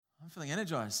feeling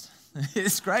energized.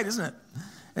 It's great, isn't it?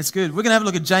 It's good. We're going to have a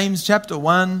look at James chapter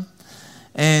 1.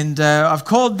 And I've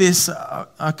called this,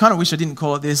 I kind of wish I didn't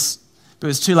call it this, but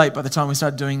it was too late by the time we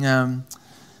started doing the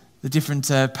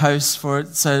different posts for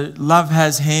it. So, love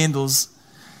has handles.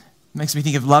 Makes me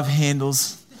think of love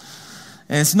handles.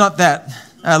 And it's not that.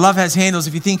 Love has handles.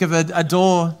 If you think of a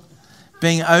door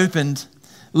being opened,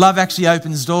 love actually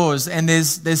opens doors. And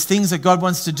there's things that God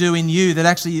wants to do in you that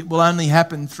actually will only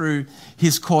happen through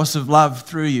His course of love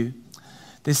through you.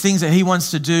 There's things that He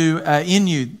wants to do in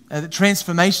you, the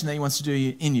transformation that He wants to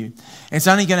do in you. And it's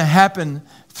only going to happen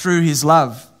through His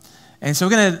love. And so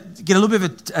we're going to get a little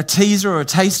bit of a teaser or a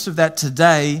taste of that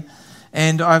today.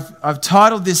 And I've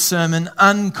titled this sermon,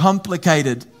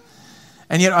 Uncomplicated.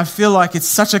 And yet I feel like it's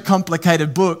such a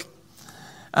complicated book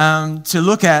to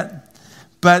look at.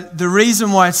 But the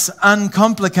reason why it's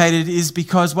uncomplicated is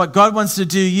because what God wants to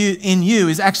do in you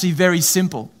is actually very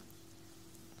simple.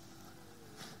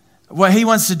 What He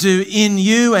wants to do in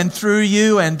you and through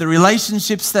you and the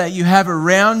relationships that you have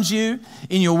around you,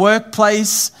 in your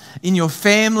workplace, in your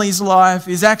family's life,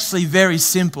 is actually very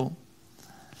simple.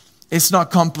 It's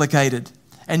not complicated.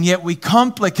 And yet we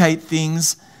complicate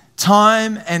things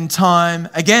time and time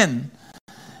again.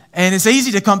 And it's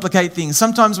easy to complicate things.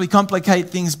 Sometimes we complicate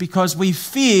things because we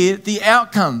fear the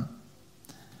outcome.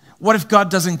 What if God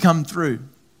doesn't come through?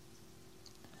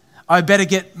 I better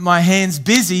get my hands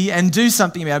busy and do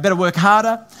something about it. I better work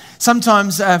harder.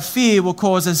 Sometimes fear will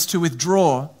cause us to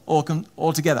withdraw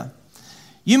altogether.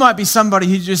 You might be somebody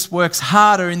who just works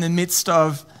harder in the midst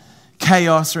of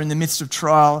chaos or in the midst of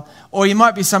trial, or you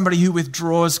might be somebody who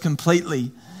withdraws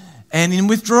completely. And in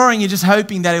withdrawing, you're just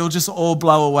hoping that it will just all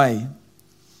blow away.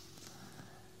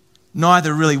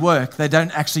 Neither really work. They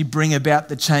don't actually bring about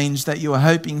the change that you are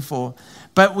hoping for.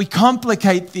 But we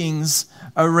complicate things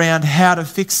around how to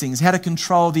fix things, how to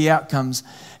control the outcomes,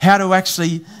 how to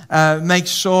actually make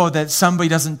sure that somebody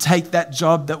doesn't take that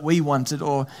job that we wanted,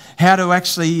 or how to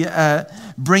actually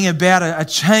bring about a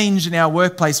change in our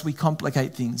workplace. We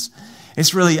complicate things.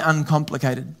 It's really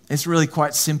uncomplicated. It's really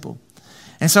quite simple.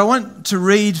 And so I want to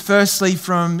read firstly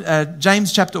from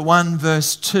James chapter 1,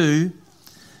 verse 2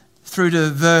 through to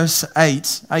verse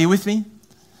 8. Are you with me?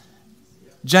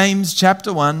 James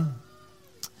chapter 1,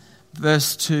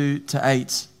 verse 2 to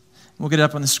 8. We'll get it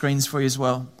up on the screens for you as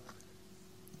well.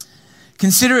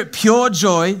 Consider it pure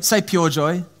joy. Say pure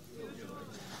joy.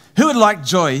 Who would like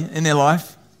joy in their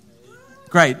life?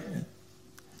 Great.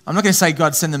 I'm not going to say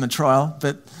God send them a trial,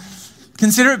 but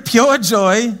consider it pure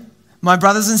joy, my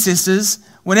brothers and sisters,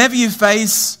 whenever you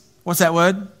face, what's that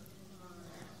word?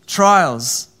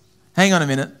 Trials. Hang on a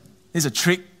minute. Here's a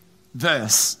trick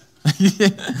verse.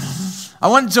 I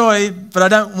want joy, but I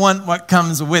don't want what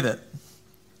comes with it.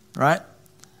 Right?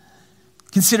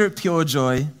 Consider it pure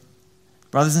joy,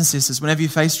 brothers and sisters, whenever you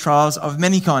face trials of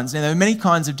many kinds. Now, there are many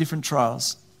kinds of different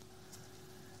trials.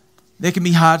 There can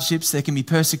be hardships, there can be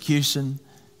persecution,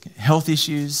 health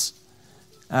issues,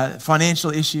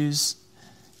 financial issues,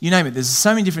 you name it. There's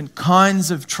so many different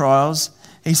kinds of trials.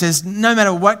 He says, no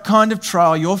matter what kind of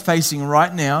trial you're facing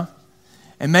right now,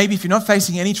 and maybe if you're not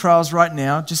facing any trials right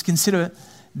now, just consider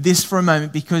this for a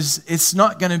moment, because it's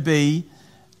not going to be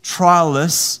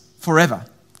trialless forever.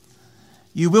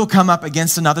 You will come up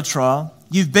against another trial.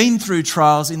 You've been through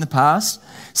trials in the past.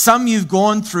 Some you've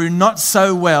gone through not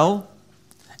so well,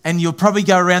 and you'll probably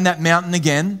go around that mountain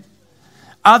again.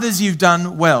 Others you've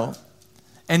done well.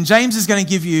 And James is going to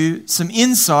give you some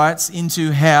insights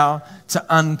into how to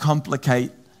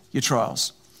uncomplicate your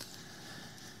trials.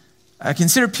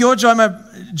 Consider pure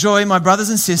joy, my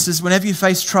brothers and sisters, whenever you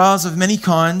face trials of many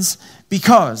kinds,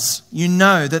 because you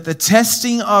know that the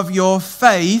testing of your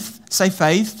faith, say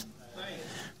faith,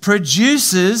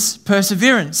 produces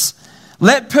perseverance.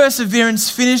 Let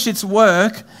perseverance finish its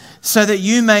work so that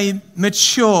you may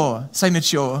mature, say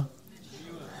mature,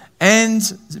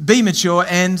 and be mature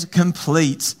and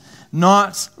complete,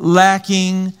 not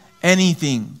lacking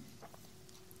anything.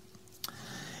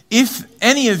 If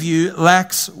any of you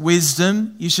lacks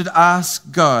wisdom, you should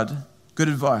ask God, good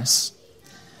advice,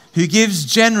 who gives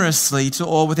generously to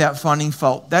all without finding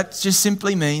fault. That just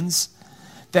simply means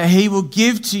that He will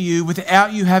give to you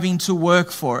without you having to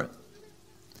work for it.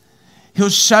 He'll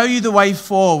show you the way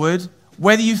forward,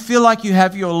 whether you feel like you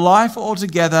have your life all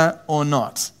together or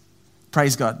not.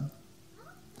 Praise God.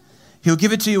 He'll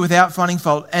give it to you without finding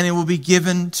fault, and it will be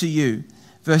given to you.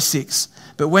 Verse 6.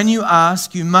 But when you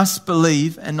ask, you must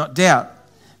believe and not doubt,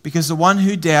 because the one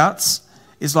who doubts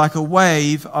is like a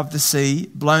wave of the sea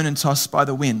blown and tossed by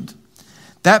the wind.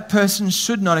 That person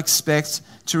should not expect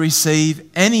to receive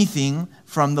anything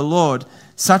from the Lord,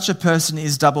 Such a person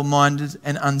is double-minded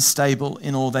and unstable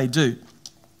in all they do.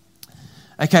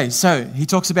 Okay, so he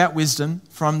talks about wisdom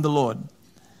from the Lord.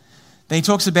 Then he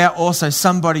talks about also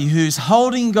somebody who's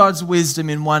holding God's wisdom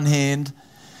in one hand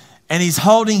and he's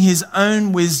holding his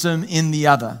own wisdom in the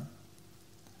other.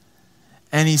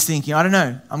 And he's thinking, I don't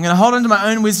know, I'm going to hold on to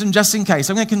my own wisdom just in case.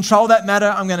 I'm going to control that matter.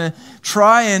 I'm going to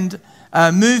try and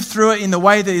move through it in the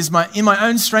way that is in my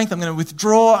own strength. I'm going to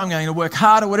withdraw. I'm going to work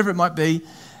harder, whatever it might be.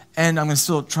 And I'm going to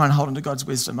still try and hold on to God's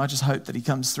wisdom. I just hope that he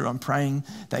comes through. I'm praying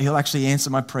that he'll actually answer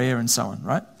my prayer and so on,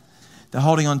 right? They're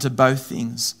holding on to both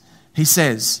things. He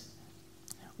says,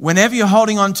 whenever you're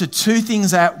holding on to two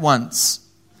things at once,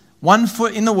 one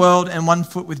foot in the world and one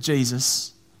foot with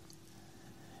Jesus,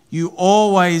 you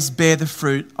always bear the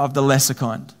fruit of the lesser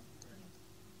kind.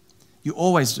 You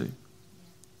always do.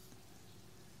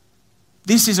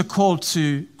 This is a call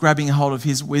to grabbing a hold of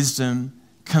his wisdom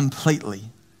completely.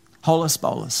 Holus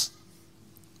bolus.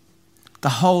 The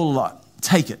whole lot.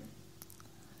 Take it.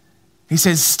 He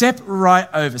says, step right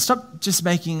over. Stop just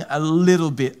making a little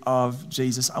bit of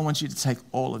Jesus. I want you to take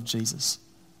all of Jesus.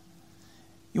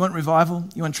 You want revival?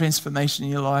 You want transformation in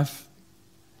your life?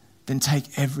 Then take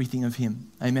everything of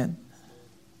him. Amen.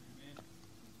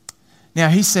 Now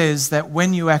he says that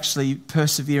when you actually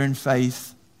persevere in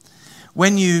faith,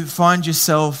 when you find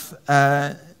yourself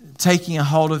taking a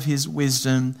hold of his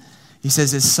wisdom, he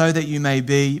says it's so that you may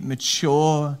be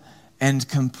mature and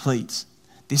complete.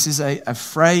 This is a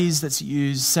phrase that's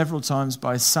used several times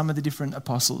by some of the different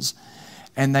apostles.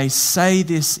 And they say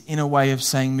this in a way of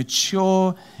saying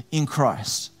mature in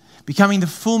Christ, becoming the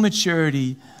full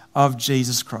maturity of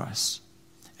Jesus Christ.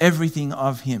 Everything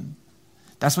of him.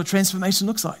 That's what transformation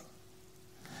looks like.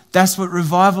 That's what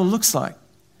revival looks like.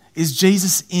 Is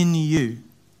Jesus in you?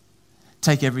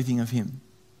 Take everything of him.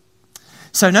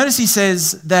 So notice he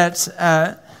says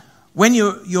that when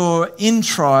you're in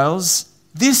trials,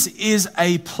 this is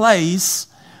a place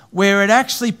where it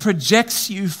actually projects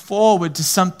you forward to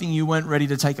something you weren't ready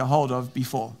to take a hold of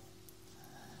before.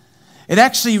 It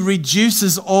actually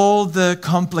reduces all the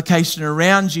complication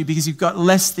around you because you've got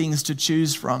less things to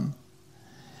choose from,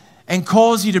 and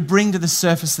calls you to bring to the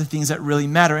surface the things that really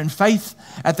matter. And faith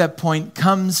at that point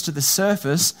comes to the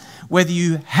surface, whether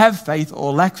you have faith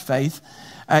or lack faith.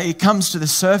 It comes to the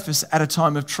surface at a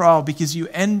time of trial because you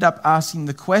end up asking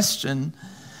the question,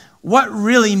 what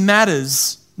really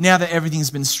matters now that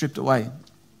everything's been stripped away?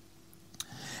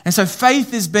 And so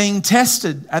faith is being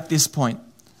tested at this point.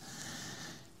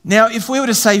 Now, if we were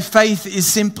to say faith is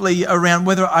simply around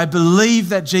whether I believe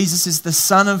that Jesus is the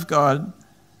Son of God,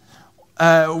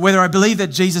 whether I believe that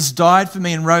Jesus died for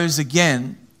me and rose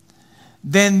again,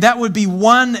 then that would be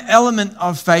one element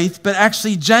of faith. But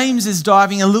actually, James is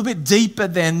diving a little bit deeper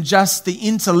than just the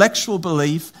intellectual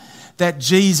belief that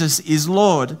Jesus is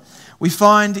Lord. We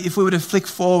find, if we were to flick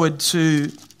forward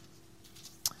to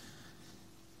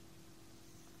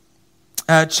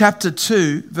chapter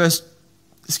 2, verse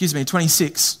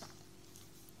 26.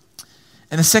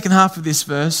 In the second half of this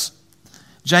verse,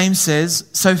 James says,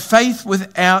 so faith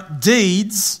without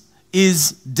deeds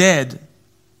is dead.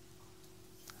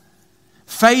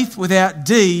 Faith without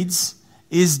deeds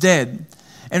is dead.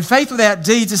 And faith without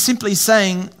deeds is simply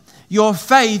saying your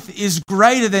faith is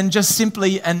greater than just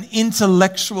simply an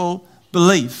intellectual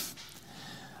belief.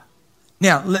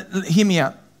 Now, hear me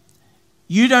out.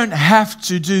 You don't have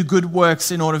to do good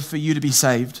works in order for you to be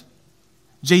saved.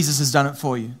 Jesus has done it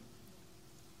for you.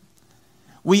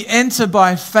 We enter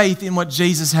by faith in what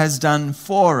Jesus has done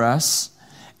for us,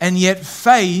 and yet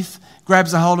faith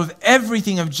grabs a hold of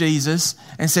everything of Jesus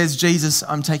and says, Jesus,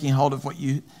 I'm taking hold of what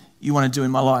you want to do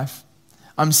in my life.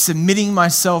 I'm submitting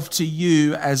myself to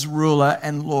you as ruler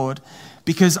and Lord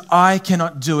because I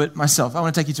cannot do it myself. I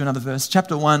want to take you to another verse.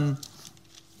 Chapter 1,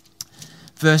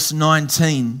 verse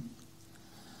 19.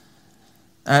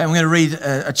 And we're going to read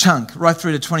a chunk right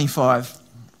through to 25.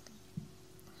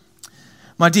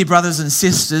 My dear brothers and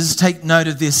sisters, take note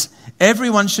of this.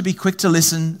 Everyone should be quick to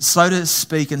listen, slow to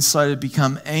speak, and slow to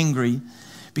become angry,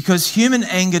 because human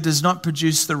anger does not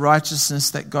produce the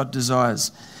righteousness that God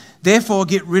desires. Therefore,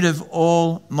 get rid of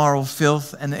all moral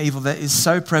filth and evil that is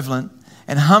so prevalent,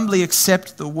 and humbly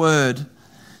accept the word.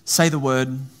 Say the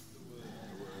word.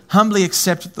 Humbly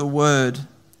accept the word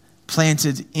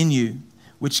planted in you,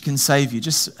 which can save you.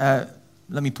 Just let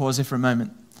me pause there for a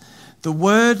moment. The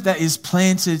word that is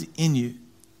planted in you.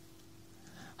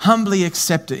 Humbly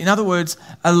accept it. In other words,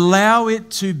 allow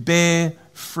it to bear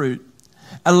fruit.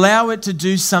 Allow it to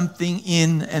do something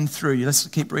in and through you. Let's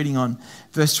keep reading on.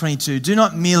 Verse 22. Do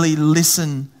not merely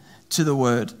listen to the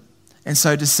word and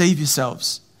so deceive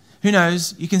yourselves. Who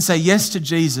knows? You can say yes to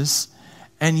Jesus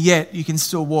and yet you can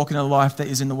still walk in a life that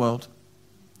is in the world.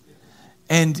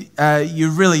 And you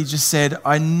really just said,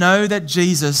 I know that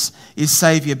Jesus is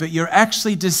Savior, but you're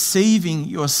actually deceiving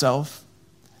yourself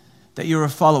that you're a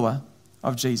follower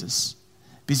of Jesus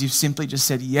because you've simply just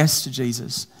said yes to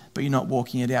Jesus, but you're not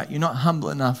walking it out. You're not humble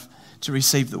enough to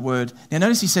receive the word. Now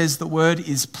notice he says the word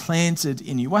is planted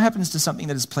in you. What happens to something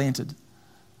that is planted?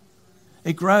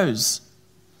 It grows.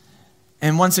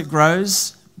 And once it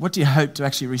grows, what do you hope to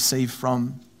actually receive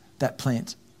from that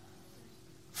plant?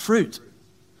 Fruit.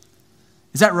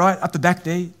 Is that right? Up the back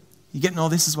there? You getting all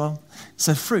this as well?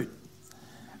 So fruit.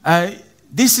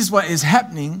 This is what is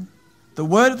happening. The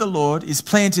word of the Lord is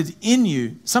planted in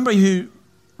you. Somebody who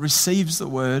receives the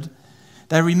word,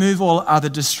 they remove all other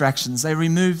distractions. They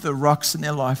remove the rocks in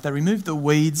their life. They remove the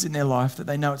weeds in their life that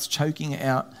they know it's choking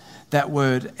out that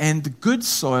word. And the good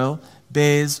soil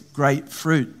bears great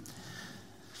fruit.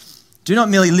 Do not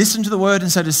merely listen to the word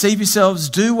and so deceive yourselves.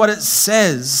 Do what it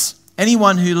says.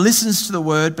 Anyone who listens to the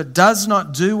word but does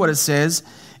not do what it says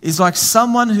is like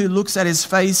someone who looks at his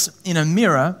face in a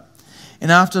mirror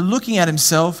and after looking at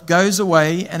himself goes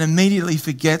away and immediately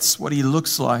forgets what he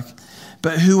looks like.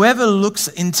 But whoever looks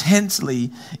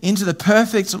intently into the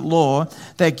perfect law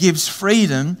that gives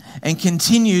freedom and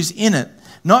continues in it,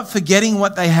 not forgetting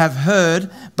what they have heard,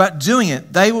 but doing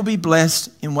it, they will be blessed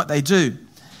in what they do.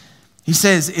 He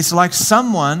says it's like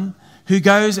someone who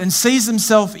goes and sees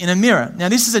himself in a mirror. Now,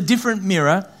 this is a different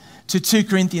mirror to 2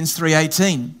 Corinthians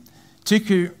 3:18.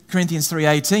 2 Corinthians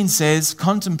 3:18 says,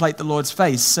 contemplate the Lord's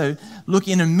face. So look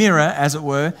in a mirror, as it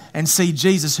were, and see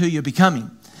Jesus, who you're becoming.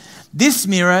 This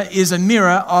mirror is a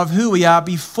mirror of who we are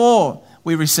before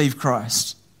we receive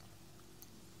Christ.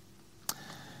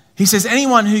 He says,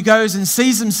 anyone who goes and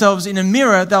sees themselves in a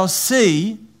mirror, they'll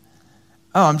see,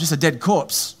 oh, I'm just a dead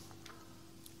corpse.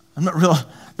 I'm not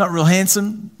real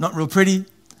handsome, not real pretty.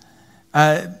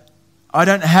 I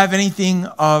don't have anything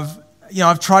of,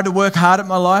 I've tried to work hard at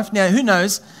my life. Now, who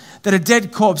knows that a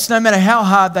dead corpse, no matter how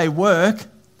hard they work,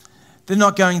 they're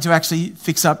not going to actually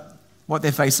fix up what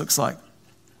their face looks like.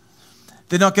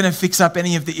 They're not going to fix up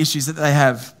any of the issues that they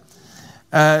have.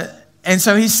 And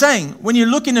so he's saying, when you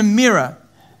look in a mirror,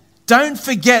 don't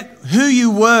forget who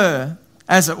you were,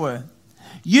 as it were.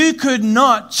 You could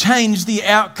not change the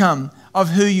outcome of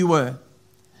who you were.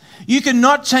 You could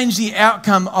not change the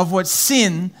outcome of what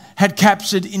sin had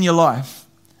captured in your life.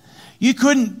 You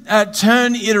couldn't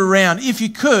turn it around. If you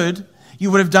could,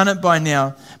 you would have done it by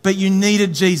now. But you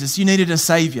needed Jesus. You needed a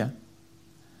Savior.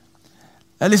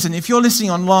 Listen, if you're listening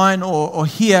online or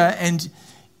here and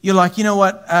you're like, you know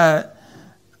what?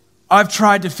 I've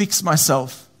tried to fix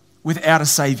myself without a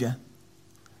Savior.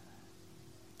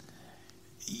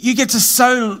 You get to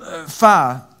so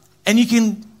far and you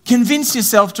can convince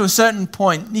yourself to a certain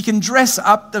point. You can dress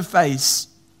up the face.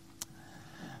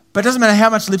 But it doesn't matter how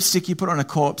much lipstick you put on a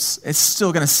corpse, it's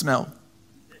still going to smell.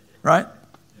 Right?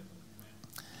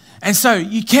 And so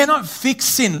you cannot fix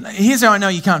sin. Here's how I know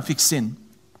you can't fix sin.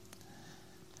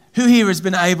 Who here has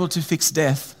been able to fix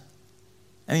death?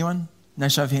 Anyone? No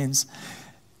show of hands.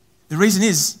 The reason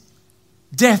is,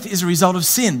 death is a result of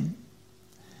sin.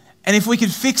 And if we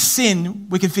could fix sin,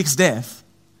 we could fix death.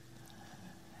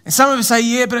 And some of us say,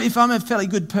 yeah, but if I'm a fairly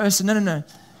good person, no.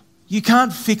 You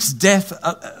can't fix death,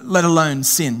 let alone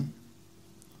sin.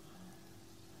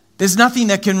 There's nothing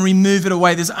that can remove it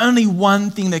away. There's only one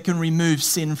thing that can remove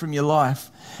sin from your life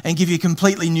and give you a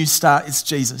completely new start. It's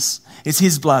Jesus. It's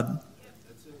His blood.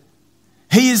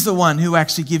 He is the one who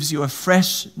actually gives you a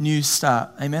fresh new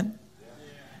start. Amen?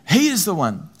 He is the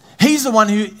one. He's the one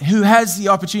who has the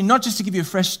opportunity not just to give you a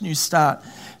fresh new start,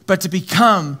 but to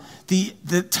become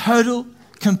the total,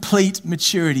 complete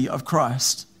maturity of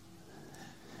Christ.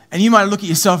 And you might look at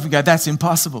yourself and go, that's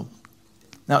impossible.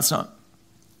 No, it's not.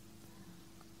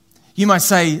 You might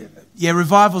say, yeah,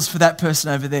 revival's for that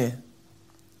person over there.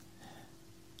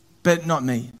 But not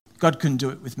me. God couldn't do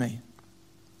it with me.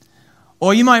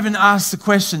 Or you might even ask the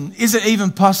question, is it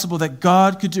even possible that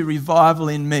God could do revival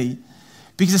in me?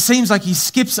 Because it seems like He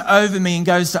skips over me and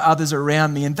goes to others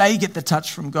around me and they get the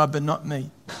touch from God, but not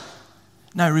me.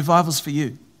 No, revival's for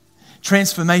you.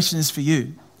 Transformation is for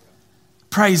you.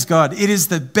 Praise God. It is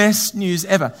the best news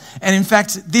ever. And in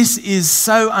fact, this is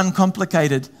so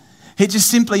uncomplicated. It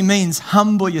just simply means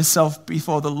humble yourself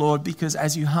before the Lord, because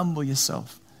as you humble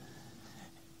yourself,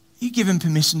 you give Him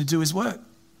permission to do His work.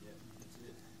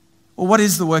 Well, what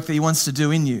is the work that He wants to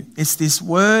do in you? It's this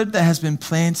word that has been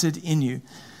planted in you.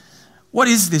 What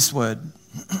is this word?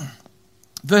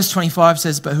 Verse 25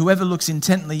 says, but whoever looks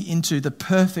intently into the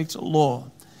perfect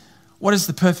law. What is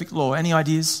the perfect law? Any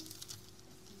ideas?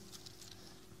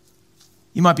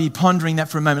 You might be pondering that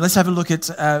for a moment. Let's have a look at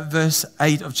verse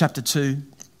 8 of chapter 2.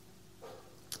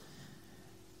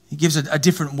 He gives a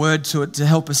different word to it to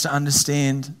help us to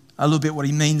understand a little bit what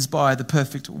he means by the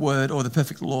perfect word or the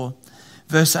perfect law.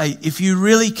 Verse 8, if you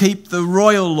really keep the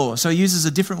royal law, so he uses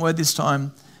a different word this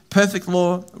time, perfect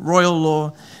law, royal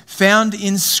law, found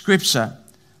in Scripture.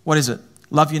 What is it?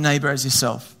 Love your neighbor as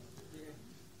yourself.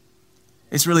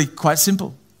 It's really quite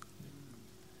simple.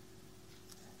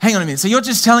 Hang on a minute. So you're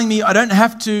just telling me I don't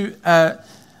have to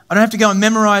go and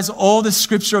memorize all the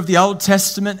Scripture of the Old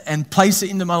Testament and place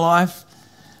it into my life?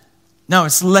 No,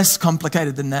 it's less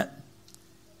complicated than that.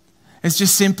 It's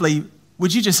just simply,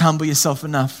 would you just humble yourself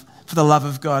enough for the love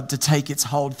of God to take its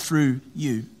hold through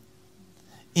you,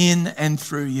 in and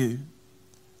through you?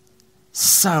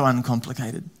 So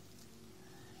uncomplicated.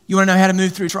 You want to know how to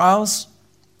move through trials?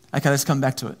 Okay, let's come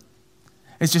back to it.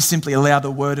 It's just simply allow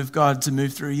the Word of God to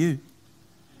move through you,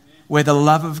 where the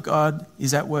love of God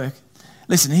is at work.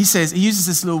 Listen, he uses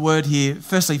this little word here.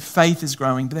 Firstly, faith is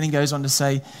growing, but then he goes on to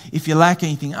say, if you lack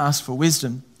anything, ask for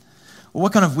wisdom. Well,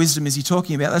 what kind of wisdom is he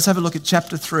talking about? Let's have a look at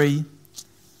chapter 3,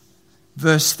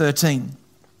 verse 13.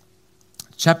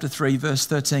 Chapter 3, verse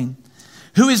 13.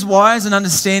 Who is wise and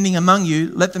understanding among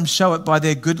you? Let them show it by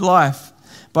their good life,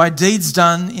 by deeds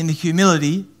done in the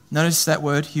humility. Notice that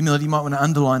word, humility, you might want to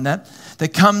underline that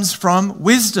comes from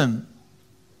wisdom.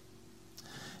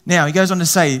 Now, he goes on to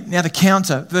say, now the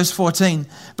counter, verse 14.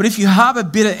 But if you harbor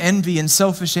bitter envy and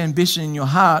selfish ambition in your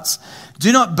hearts,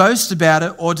 do not boast about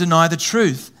it or deny the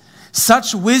truth.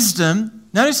 Such wisdom,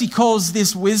 notice he calls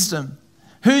this wisdom.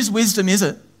 Whose wisdom is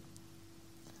it?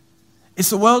 It's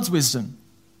the world's wisdom.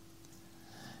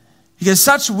 He goes,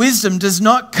 such wisdom does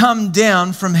not come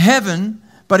down from heaven,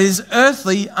 but is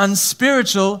earthly,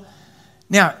 unspiritual.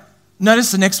 Now,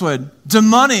 notice the next word,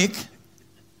 demonic.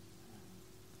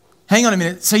 Hang on a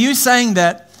minute. So you're saying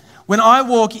that when I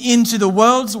walk into the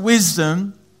world's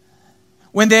wisdom,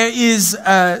 when there is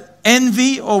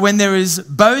envy or when there is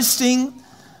boasting,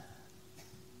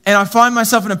 and I find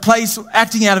myself in a place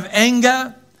acting out of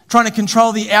anger, trying to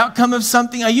control the outcome of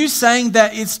something, are you saying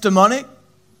that it's demonic?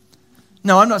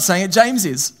 No, I'm not saying it. James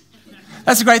is.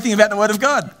 That's the great thing about the Word of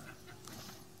God.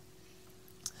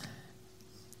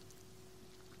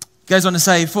 Goes on to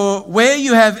say, for where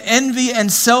you have envy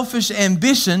and selfish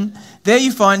ambition, there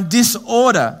you find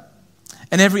disorder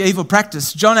and every evil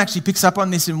practice. John actually picks up on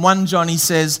this in 1 John. He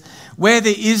says, where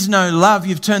there is no love,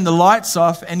 you've turned the lights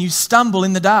off and you stumble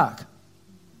in the dark.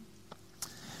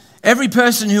 Every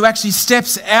person who actually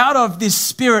steps out of this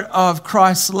spirit of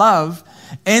Christ's love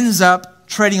ends up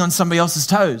treading on somebody else's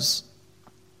toes.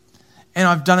 And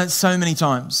I've done it so many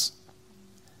times.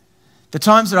 The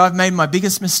times that I've made my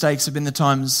biggest mistakes have been the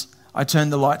times I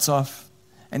turned the lights off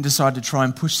and decided to try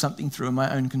and push something through in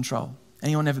my own control.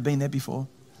 Anyone ever been there before?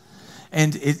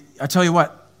 And I tell you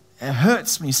what, it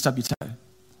hurts when you stub your toe.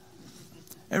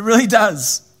 It really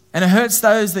does. And it hurts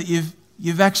those that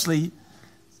you've actually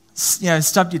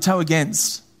stubbed your toe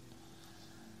against.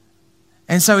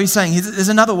 And so he's saying, there's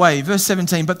another way, verse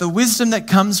 17, but the wisdom that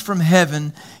comes from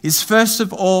heaven is first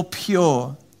of all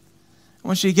pure. I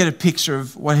want you to get a picture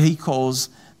of what he calls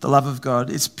the love of God.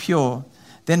 It's pure.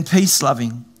 Then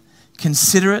peace-loving,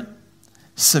 considerate,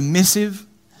 submissive,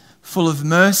 full of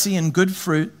mercy and good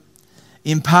fruit,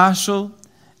 impartial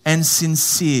and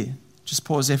sincere. Just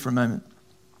pause there for a moment.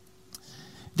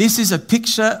 This is a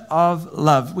picture of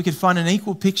love. We could find an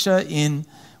equal picture in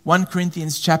 1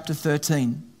 Corinthians chapter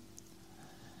 13.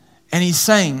 And he's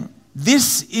saying,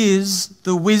 this is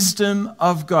the wisdom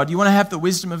of God. You want to have the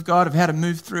wisdom of God of how to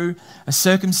move through a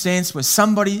circumstance where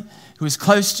somebody who is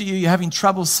close to you, you're having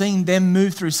trouble seeing them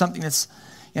move through something that's,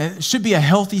 should be a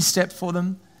healthy step for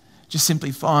them. Just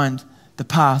simply find the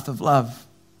path of love.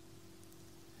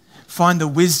 Find the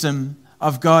wisdom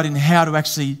of God in how to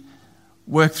actually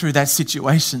work through that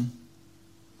situation.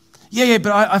 But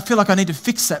I feel like I need to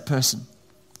fix that person.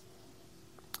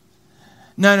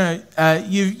 No.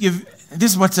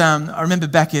 This is what I remember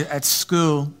back at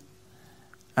school,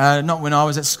 not when I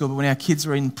was at school, but when our kids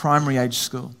were in primary age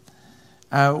school.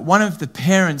 One of the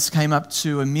parents came up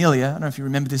to Amelia, I don't know if you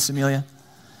remember this, Amelia,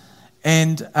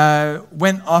 and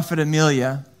went off at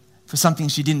Amelia for something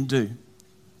she didn't do.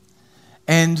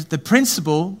 And the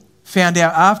principal found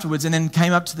out afterwards and then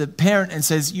came up to the parent and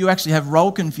says, you actually have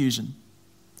role confusion.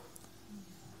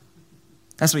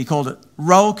 That's what he called it,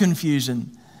 role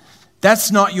confusion.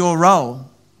 That's not your role.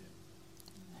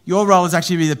 Your role is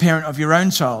actually to be the parent of your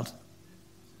own child.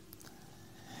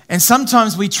 And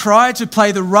sometimes we try to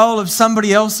play the role of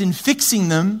somebody else in fixing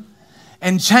them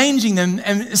and changing them,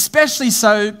 and especially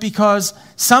so because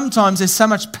sometimes there's so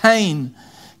much pain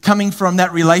coming from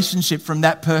that relationship, from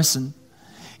that person.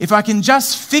 If I can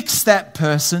just fix that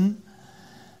person,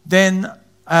 then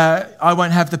I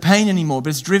won't have the pain anymore, but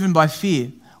it's driven by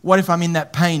fear. What if I'm in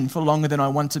that pain for longer than I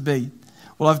want to be?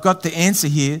 Well, I've got the answer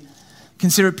here.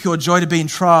 Consider it pure joy to be in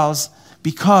trials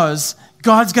because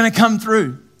God's going to come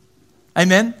through.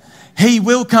 Amen? He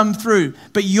will come through.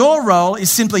 But your role is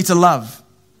simply to love.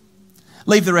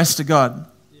 Leave the rest to God.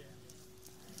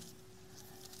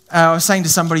 I was saying to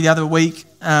somebody the other week,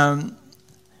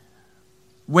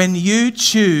 when you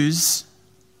choose,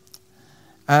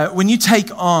 when you take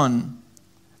on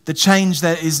the change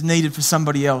that is needed for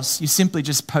somebody else, you simply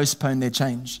just postpone their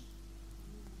change.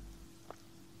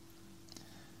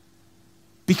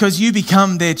 Because you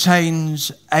become their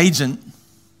change agent.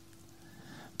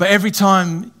 But every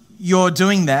time you're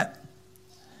doing that,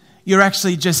 you're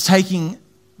actually just taking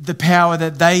the power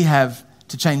that they have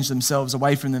to change themselves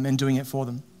away from them and doing it for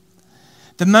them.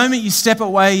 The moment you step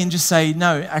away and just say,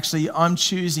 no, actually, I'm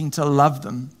choosing to love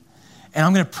them. And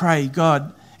I'm going to pray,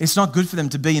 God, it's not good for them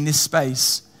to be in this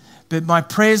space. But my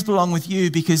prayers belong with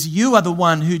you because you are the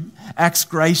one who acts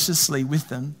graciously with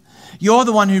them. You're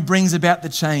the one who brings about the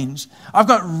change. I've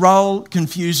got role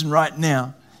confusion right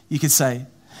now, you could say.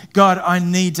 God, I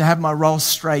need to have my role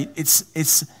straight.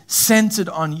 It's centered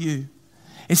on you.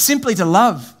 It's simply to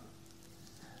love.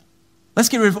 Let's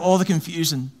get rid of all the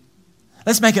confusion.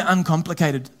 Let's make it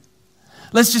uncomplicated.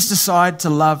 Let's just decide to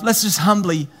love. Let's just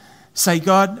humbly say,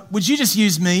 God, would you just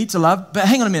use me to love? But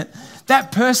hang on a minute.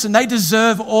 That person, they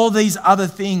deserve all these other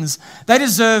things. They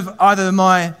deserve either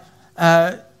my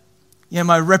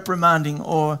reprimanding,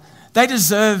 or they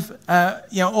deserve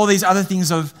all these other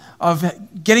things of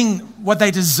getting what they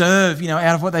deserve,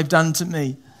 out of what they've done to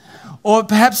me. Or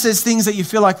perhaps there's things that you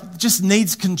feel like just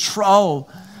needs control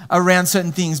around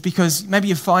certain things because maybe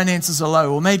your finances are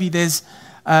low, or maybe there's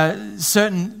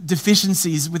certain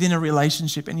deficiencies within a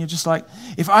relationship, and you're just like,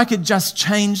 if I could just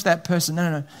change that person.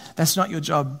 No, that's not your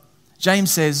job.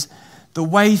 James says the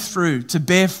way through to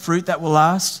bear fruit that will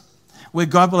last, where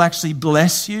God will actually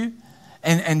bless you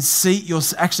and you'll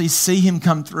actually see him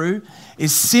come through,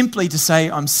 is simply to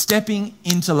say, I'm stepping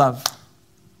into love.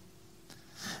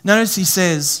 Notice he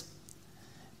says,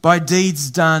 by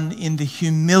deeds done in the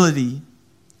humility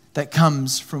that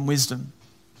comes from wisdom.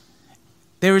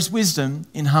 There is wisdom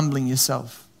in humbling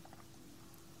yourself.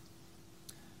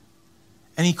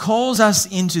 And he calls us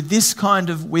into this kind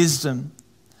of wisdom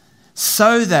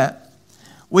so that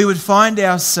we would find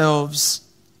ourselves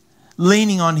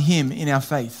leaning on him in our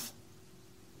faith.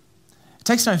 It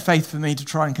takes no faith for me to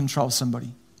try and control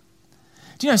somebody.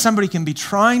 Do you know somebody can be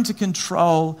trying to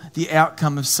control the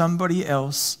outcome of somebody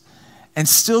else and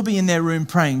still be in their room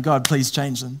praying, God, please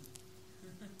change them?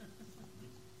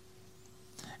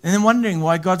 And then wondering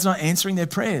why God's not answering their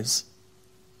prayers.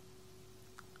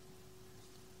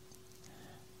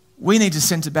 We need to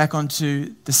center back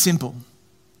onto the simple.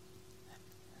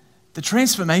 The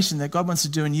transformation that God wants to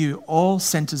do in you all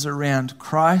centers around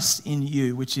Christ in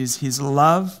you, which is his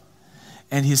love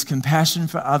and his compassion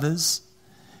for others.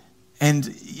 And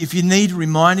if you need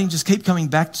reminding, just keep coming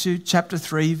back to chapter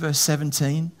 3, verse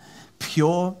 17.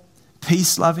 Pure,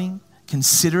 peace-loving,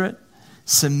 considerate,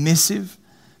 submissive,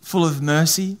 full of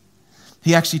mercy.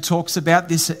 He actually talks about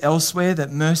this elsewhere,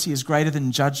 that mercy is greater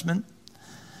than judgment.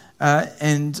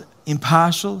 And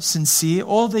impartial, sincere,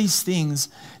 all these things.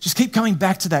 Just keep coming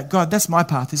back to that. God, that's my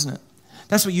path, isn't it?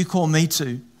 That's what you call me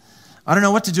to. I don't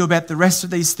know what to do about the rest of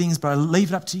these things, but I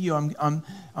leave it up to you.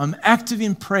 I'm active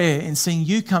in prayer and seeing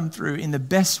you come through in the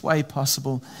best way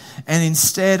possible. And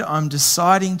instead, I'm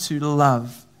deciding to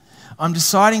love. I'm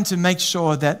deciding to make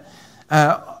sure that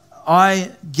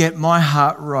I get my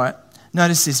heart right.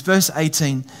 Notice this, verse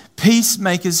 18.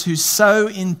 Peacemakers who sow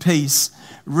in peace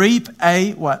reap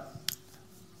a what?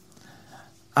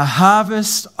 A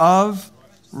harvest of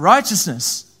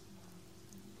righteousness.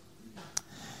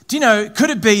 Do you know, could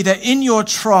it be that in your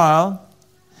trial,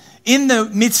 in the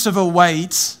midst of a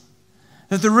wait,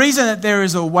 that the reason that there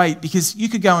is a wait, because you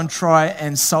could go and try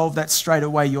and solve that straight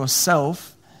away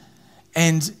yourself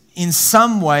and in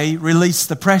some way release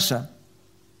the pressure.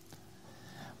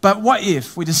 But what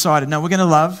if we decided, no, we're going to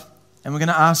love and we're going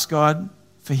to ask God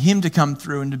for him to come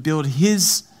through and to build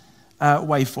his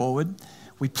way forward.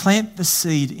 We plant the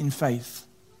seed in faith.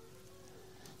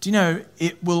 Do you know,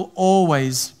 it will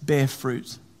always bear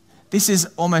fruit. This is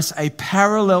almost a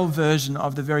parallel version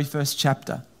of the very first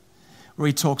chapter where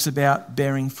he talks about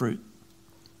bearing fruit.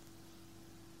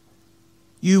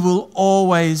 You will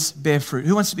always bear fruit.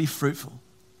 Who wants to be fruitful?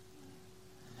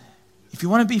 If you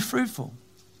want to be fruitful,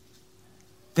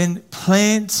 then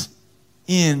plant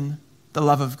in the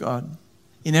love of God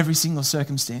in every single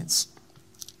circumstance.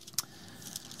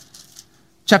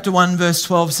 Chapter 1, verse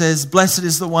 12 says, "Blessed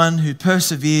is the one who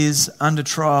perseveres under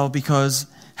trial, because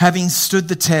having stood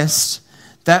the test,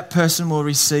 that person will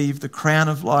receive the crown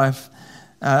of life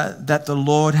that the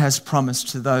Lord has promised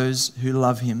to those who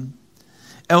love him."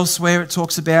 Elsewhere, it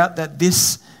talks about that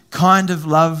this kind of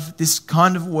love, this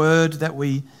kind of word that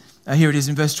we, here it is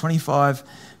in verse 25,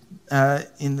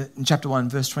 in chapter 1,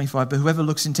 verse 25, "But whoever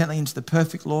looks intently into the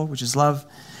perfect law, which is love,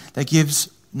 that gives,"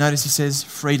 notice he says,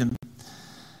 "freedom."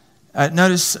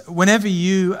 Notice, whenever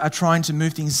you are trying to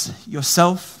move things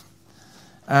yourself,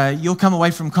 you'll come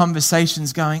away from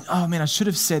conversations going, "Oh man, I should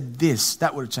have said this.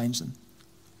 That would have changed them."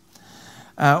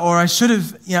 Or I should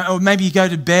have, or maybe you go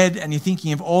to bed and you're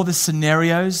thinking of all the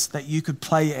scenarios that you could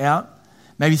play out.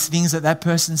 Maybe it's things that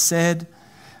person said,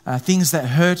 things that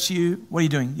hurt you. What are you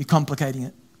doing? You're complicating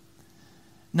it.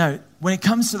 No, when it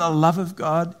comes to the love of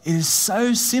God, it is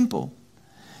so simple.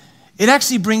 It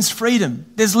actually brings freedom.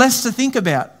 There's less to think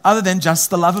about other than just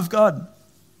the love of God.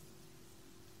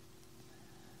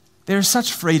 There is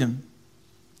such freedom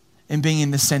in being in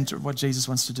the center of what Jesus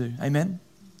wants to do. Amen?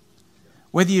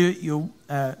 Whether you're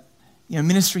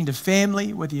ministering to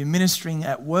family, whether you're ministering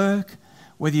at work,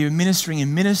 whether you're ministering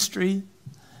in ministry,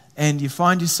 and you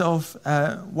find yourself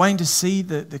wanting to see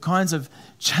the kinds of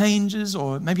changes,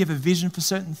 or maybe you have a vision for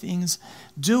certain things,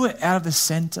 do it out of the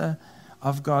center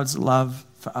of God's love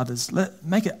for others.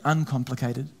 Make it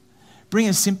uncomplicated. Bring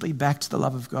us simply back to the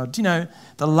love of God. Do you know,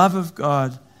 the love of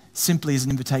God simply is an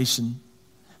invitation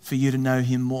for you to know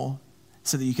him more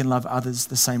so that you can love others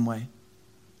the same way.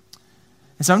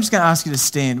 And so I'm just going to ask you to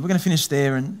stand. We're going to finish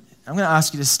there, and I'm going to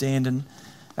ask you to stand, and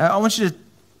I want you to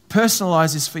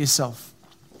personalize this for yourself.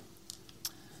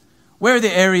 Where are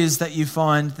the areas that you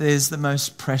find there's the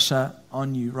most pressure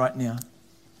on you right now?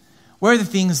 Where are the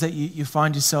things that you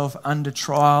find yourself under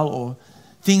trial, or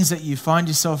things that you find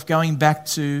yourself going back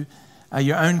to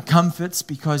your own comforts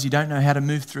because you don't know how to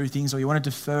move through things, or you want to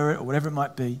defer it, or whatever it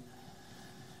might be?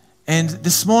 And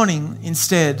this morning,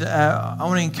 instead, I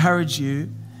want to encourage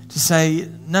you to say,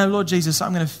 "No, Lord Jesus,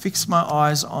 I'm going to fix my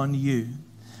eyes on you.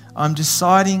 I'm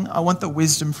deciding I want the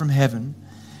wisdom from heaven,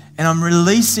 and I'm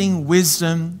releasing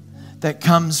wisdom that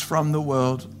comes from the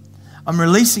world. I'm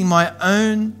releasing my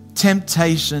own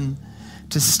temptation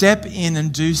to step in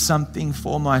and do something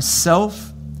for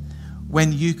myself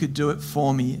when you could do it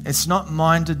for me. It's not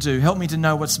mine to do. Help me to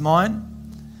know what's mine,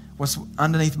 what's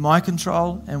underneath my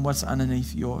control, and what's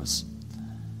underneath yours."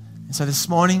 And so this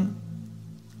morning,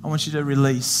 I want you to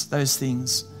release those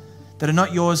things that are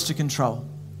not yours to control.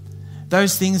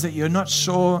 Those things that you're not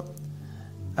sure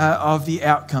of the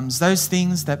outcomes. Those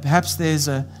things that perhaps there's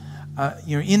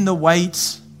you're in the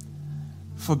wait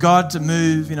for God to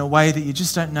move in a way that you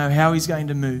just don't know how he's going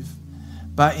to move.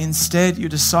 But instead, you're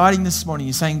deciding this morning,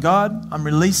 you're saying, "God, I'm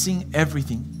releasing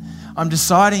everything. I'm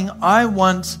deciding I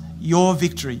want your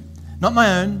victory, not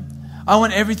my own. I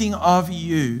want everything of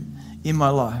you in my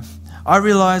life. I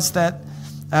realize that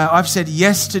I've said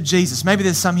yes to Jesus." Maybe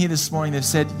there's some here this morning that have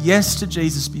said yes to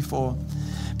Jesus before,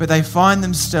 but they find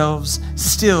themselves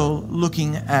still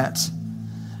looking at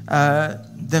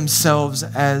themselves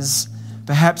as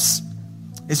perhaps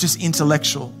it's just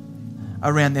intellectual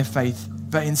around their faith.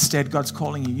 But instead, God's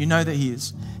calling you. You know that he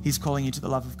is. He's calling you to the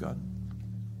love of God.